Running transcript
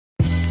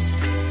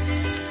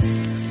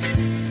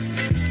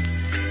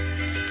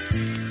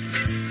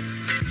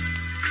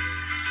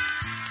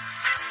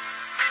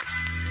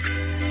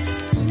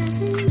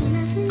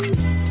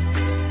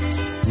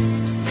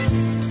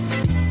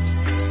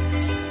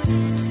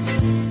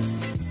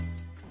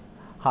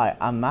Hi,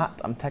 I'm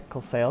Matt. I'm Technical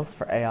Sales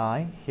for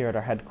AI here at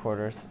our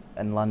headquarters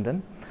in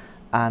London.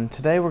 And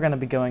today we're going to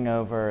be going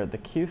over the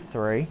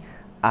Q3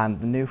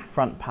 and the new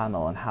front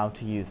panel and how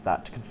to use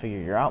that to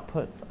configure your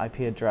outputs,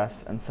 IP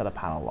address, and set a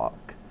panel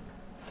lock.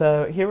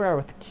 So here we are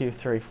with the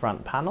Q3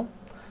 front panel.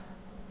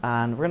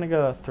 And we're going to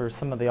go through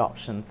some of the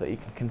options that you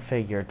can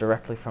configure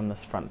directly from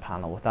this front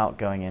panel without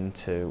going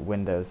into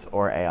Windows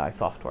or AI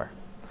software.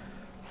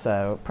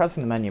 So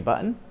pressing the menu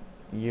button,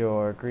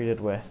 you're greeted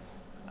with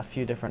a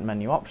few different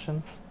menu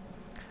options.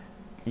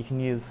 You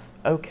can use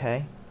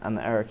OK and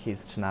the arrow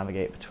keys to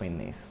navigate between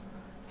these.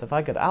 So if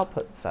I go to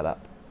Output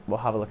Setup, we'll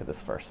have a look at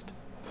this first.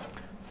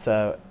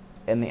 So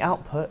in the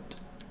output,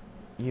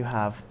 you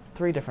have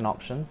three different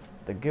options.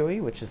 The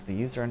GUI, which is the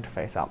user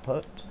interface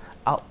output,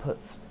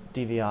 outputs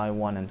DVI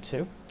 1 and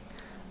 2,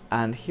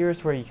 and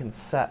here's where you can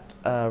set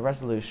a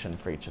resolution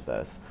for each of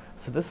those.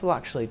 So this will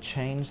actually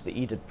change the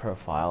EDID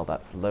profile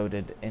that's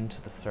loaded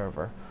into the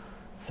server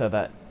so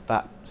that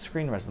that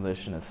screen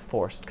resolution is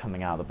forced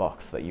coming out of the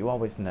box so that you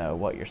always know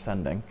what you're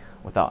sending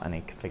without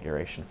any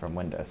configuration from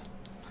Windows.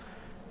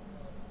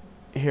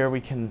 Here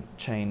we can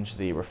change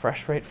the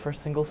refresh rate for a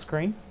single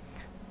screen,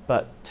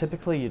 but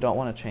typically you don't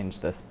want to change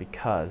this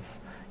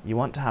because you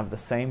want to have the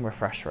same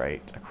refresh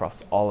rate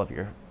across all of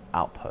your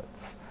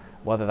outputs.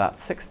 Whether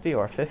that's 60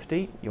 or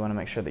 50, you want to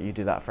make sure that you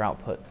do that for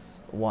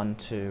outputs 1,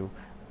 2,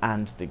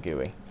 and the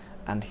GUI.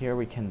 And here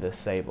we can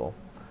disable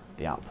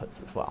the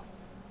outputs as well.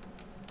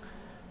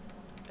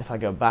 If I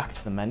go back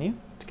to the menu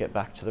to get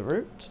back to the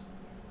root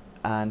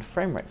and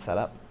frame rate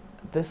setup,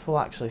 this will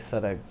actually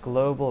set a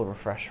global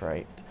refresh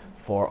rate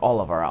for all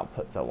of our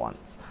outputs at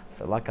once.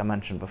 So like I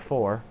mentioned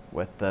before,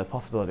 with the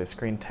possibility of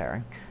screen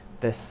tearing,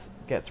 this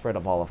gets rid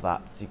of all of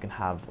that, so you can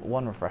have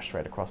one refresh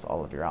rate across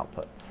all of your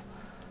outputs.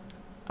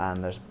 And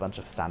there's a bunch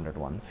of standard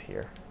ones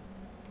here.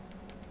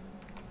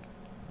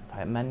 If I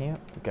hit menu,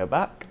 go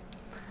back,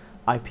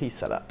 IP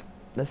setup.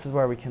 This is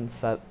where we can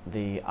set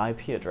the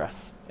IP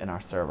address in our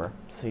server.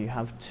 So you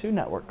have two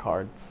network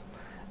cards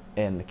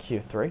in the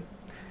Q3. You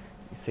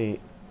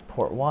see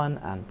port 1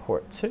 and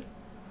port 2.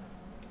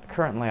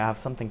 Currently I have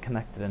something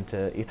connected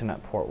into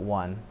Ethernet port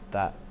 1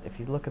 that, if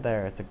you look at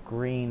there, it's a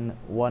green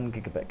 1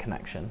 gigabit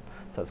connection.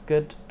 So that's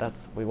good.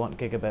 We want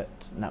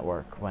gigabit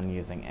network when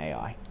using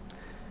AI.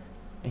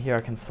 Here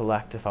I can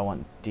select if I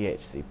want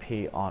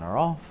DHCP on or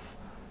off.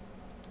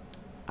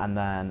 And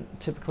then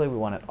typically we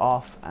want it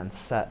off and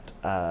set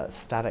a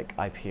static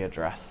IP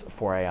address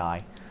for AI.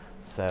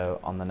 So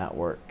on the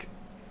network,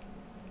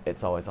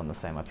 it's always on the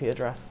same IP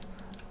address,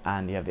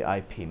 and you have the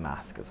IP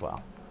mask as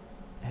well.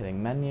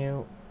 Hitting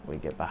menu, we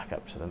get back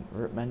up to the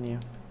root menu,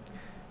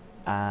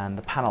 and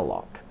the panel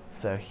lock.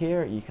 So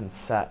here you can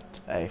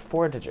set a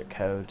 4-digit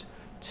code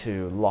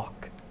to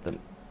lock the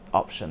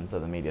options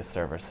of the media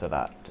server so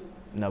that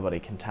nobody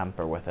can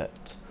tamper with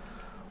it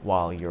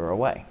while you're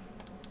away.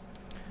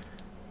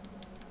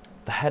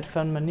 The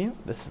headphone menu,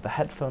 this is the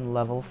headphone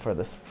level for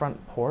this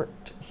front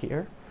port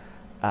here,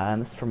 and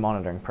this is for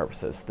monitoring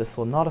purposes. This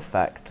will not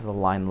affect the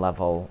line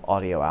level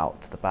audio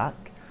out to the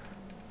back,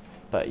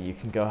 but you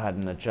can go ahead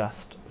and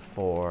adjust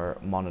for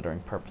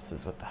monitoring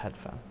purposes with the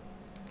headphone.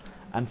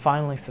 And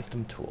finally,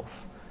 system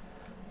tools.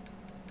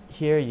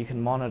 Here you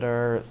can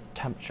monitor the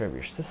temperature of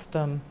your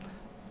system,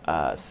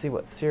 see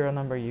what serial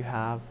number you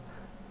have,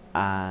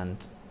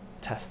 and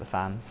test the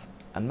fans.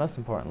 And most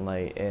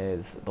importantly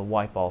is the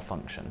wipe all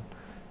function.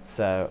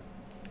 So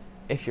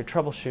if you're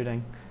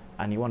troubleshooting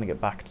and you want to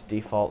get back to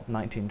default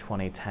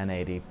 1920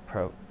 1080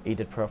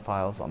 EDID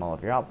profiles on all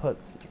of your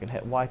outputs, you can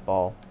hit wipe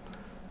all.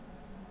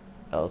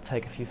 It'll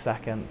take a few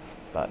seconds,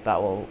 but that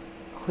will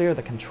clear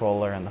the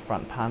controller in the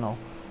front panel,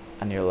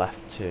 and you're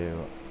left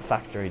to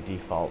factory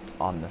default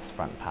on this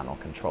front panel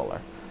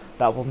controller.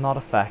 That will not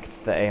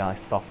affect the AI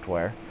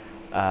software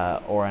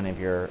or any of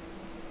your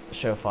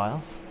show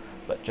files,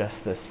 but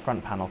just this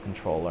front panel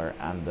controller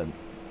and the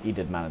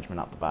EDID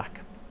management out the back.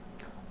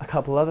 A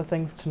couple other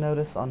things to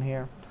notice on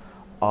here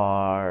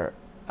are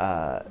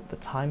the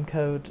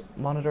timecode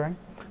monitoring.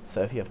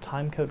 So if you have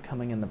timecode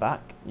coming in the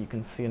back, you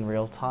can see in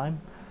real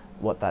time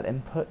what that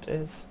input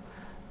is,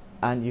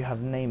 and you have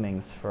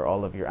namings for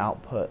all of your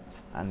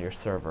outputs and your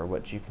server,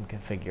 which you can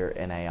configure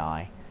in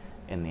AI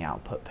in the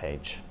output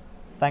page.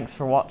 Thanks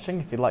for watching.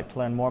 If you'd like to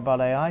learn more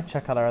about AI,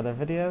 check out our other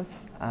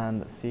videos,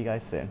 and see you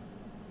guys soon.